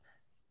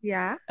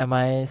Yeah, Am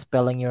I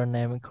spelling your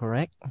name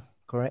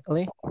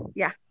correctly?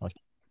 yeah,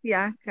 Okay.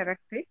 yeah,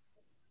 correctly.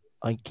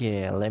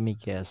 Okay, let me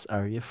guess.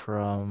 Are you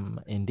from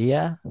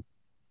India?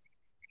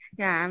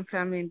 Yeah, I'm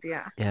from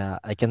India. Yeah,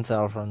 I can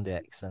tell from the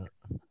accent.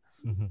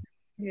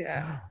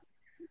 Yeah,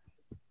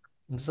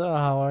 So,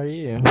 how are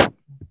you?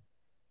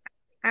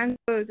 I'm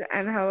good.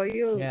 And how are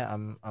you? Yeah,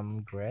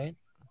 I'm great.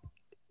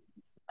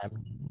 I'm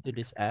new to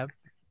this app.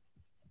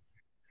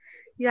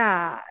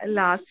 Yeah,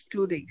 last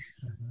 2 days.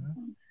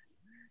 Mhm.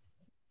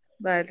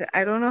 But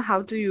I don't know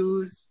how to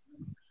use.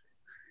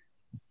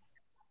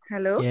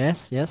 Hello?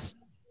 Yes, yes.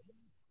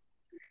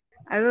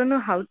 I don't know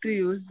how to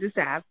use this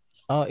app.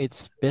 Oh,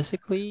 it's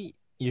basically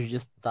you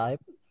just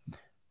type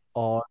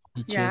or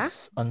you Yeah,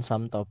 choose on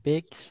some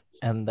topics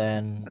and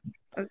then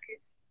okay,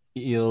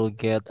 you'll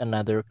get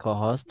another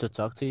co-host to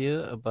talk to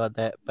you about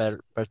that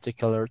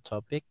particular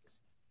topic.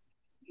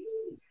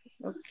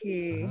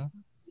 okay. Mhm.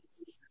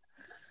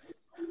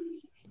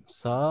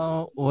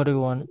 So, what do you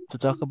want to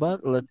talk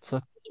about? Let's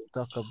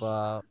talk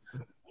about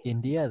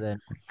India then.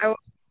 I,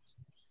 wa-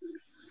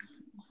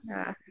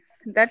 yeah,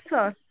 that's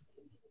all.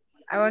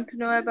 I want to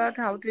know about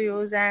how to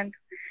use and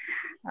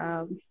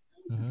um,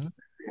 Mm-hmm.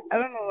 I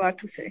don't know what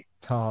to say.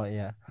 Oh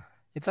yeah,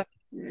 it's a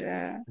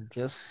Yeah,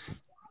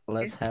 just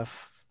let's have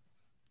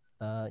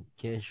a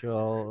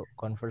casual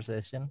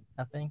conversation,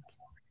 I think.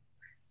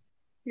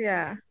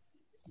 yeah.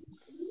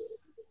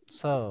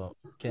 So,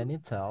 can you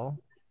tell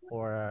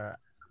where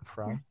I'm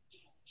from?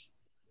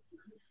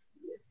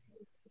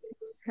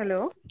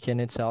 Hello? Can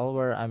you tell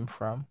where I'm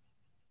from?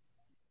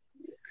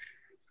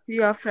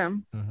 You are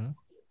from?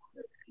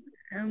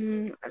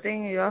 Mm-hmm. I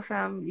think you are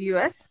from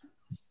US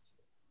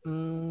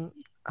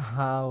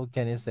How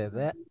can you say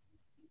that?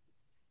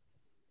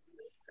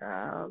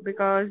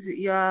 because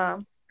your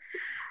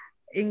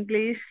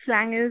English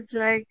slang is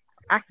like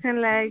accent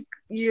like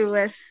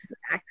US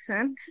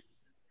accent.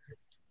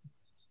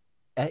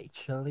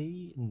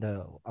 Actually,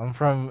 no. I'm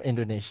from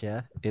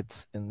Indonesia.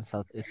 It's in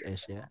Southeast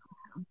Asia.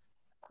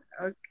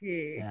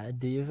 Okay. Yeah,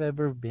 do you've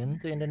ever been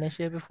to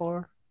Indonesia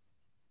before?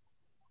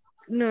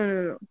 No, no,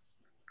 no.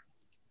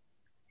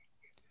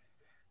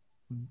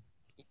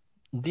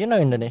 Do you know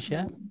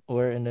Indonesia?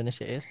 Where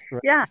Indonesia is?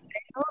 Right. Yeah, I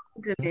know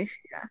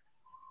Indonesia.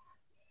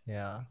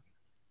 Yeah.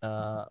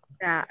 Uh,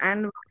 Yeah,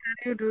 and what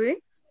are you doing?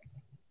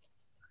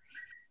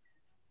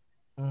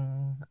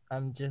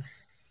 I'm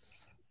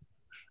just,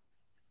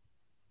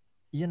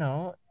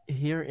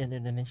 here in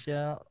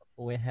Indonesia,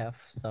 we have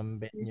some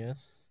bad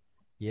news.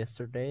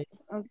 Yesterday,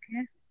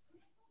 Okay. uh,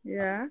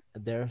 Yeah.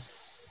 there's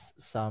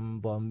some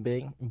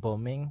bombing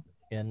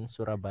in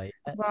Surabaya.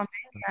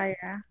 Bombing. Yeah,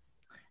 yeah.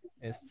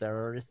 It's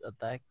terrorist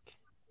attack,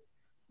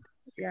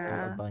 kill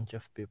a Yeah. bunch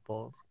of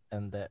people,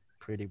 and that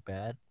pretty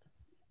bad.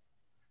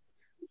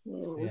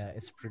 Oh, Yeah,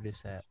 it's pretty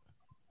sad.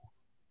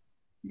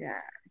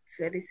 yeah. It's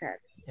very sad.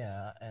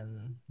 Yeah,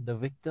 and the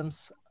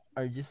victims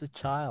are just a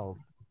child.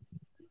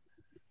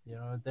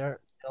 They're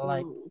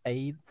like Oh.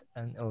 8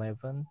 and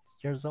 11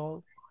 years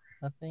old,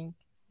 I think.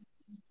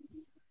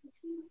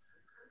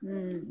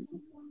 Hmm.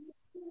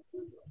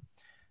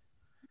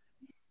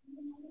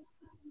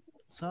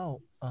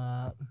 So,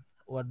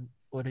 what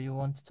what do you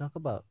want to talk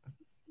about?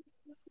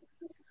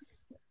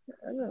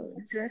 Oh,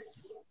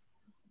 just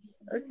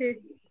okay.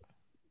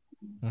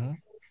 Hmm.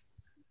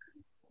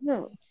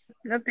 No,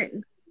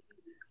 nothing.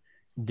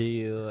 Do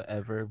you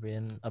ever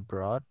been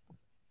abroad?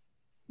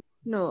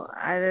 No,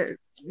 I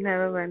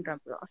never went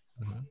abroad.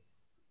 Hmm.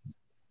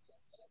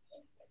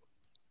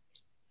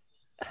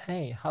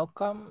 Hey, how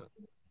come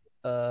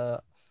uh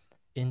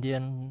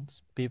Indian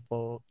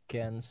people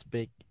can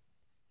speak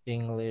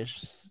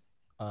English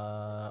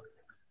uh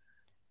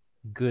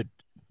good,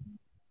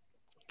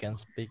 can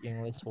speak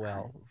English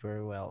well,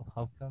 very well?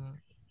 How come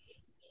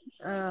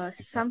like that?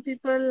 Some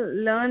people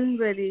learn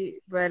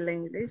very well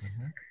English.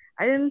 Hmm.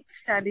 I didn't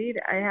study.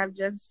 I have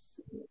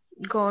just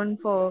gone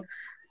for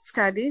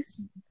studies.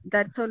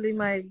 That's only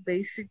my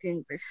basic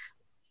English.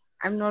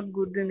 I'm not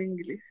good in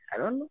English. I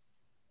don't know.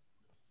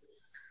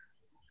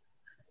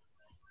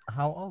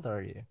 How old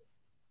are you?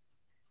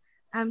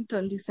 I'm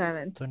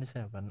 27.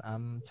 27.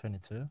 I'm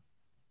 22.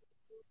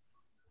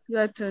 You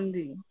are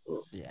 20.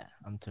 Yeah,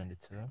 I'm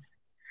 22.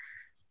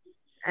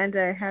 And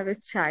I have a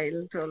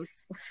child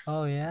also.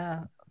 Oh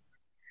yeah.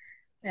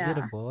 Is it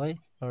a Yeah. boy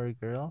or a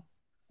girl?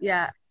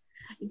 Yeah.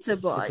 It's a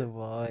It's boy. a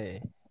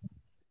boy.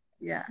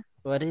 Yeah.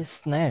 What is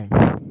his name?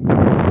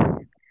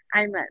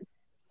 I'm a.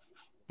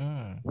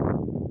 Hmm.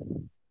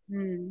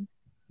 Hmm.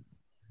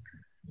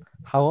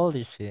 How old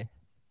is she?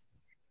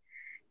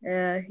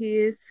 He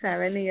is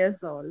 7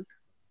 years old.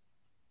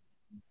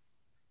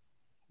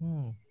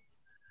 Hmm.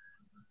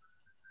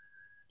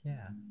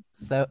 Yeah.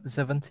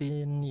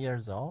 17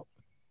 years old?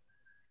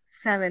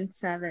 Seven,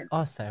 seven.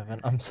 Oh,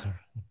 seven. I'm sorry.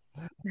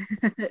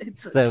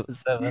 It's Seven.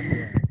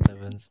 Yeah,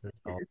 7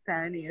 years old.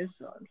 7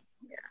 years old.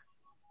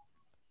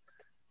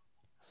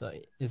 So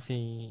is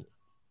he?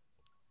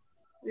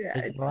 Yeah.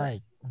 Is he It's a.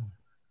 like?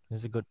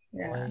 He's a good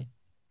Yeah. boy.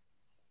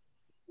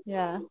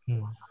 Yeah.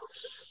 Hmm.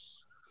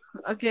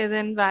 Okay,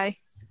 then bye.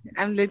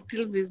 I'm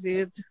little busy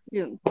with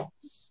you.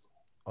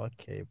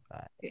 Okay,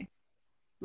 bye. Okay.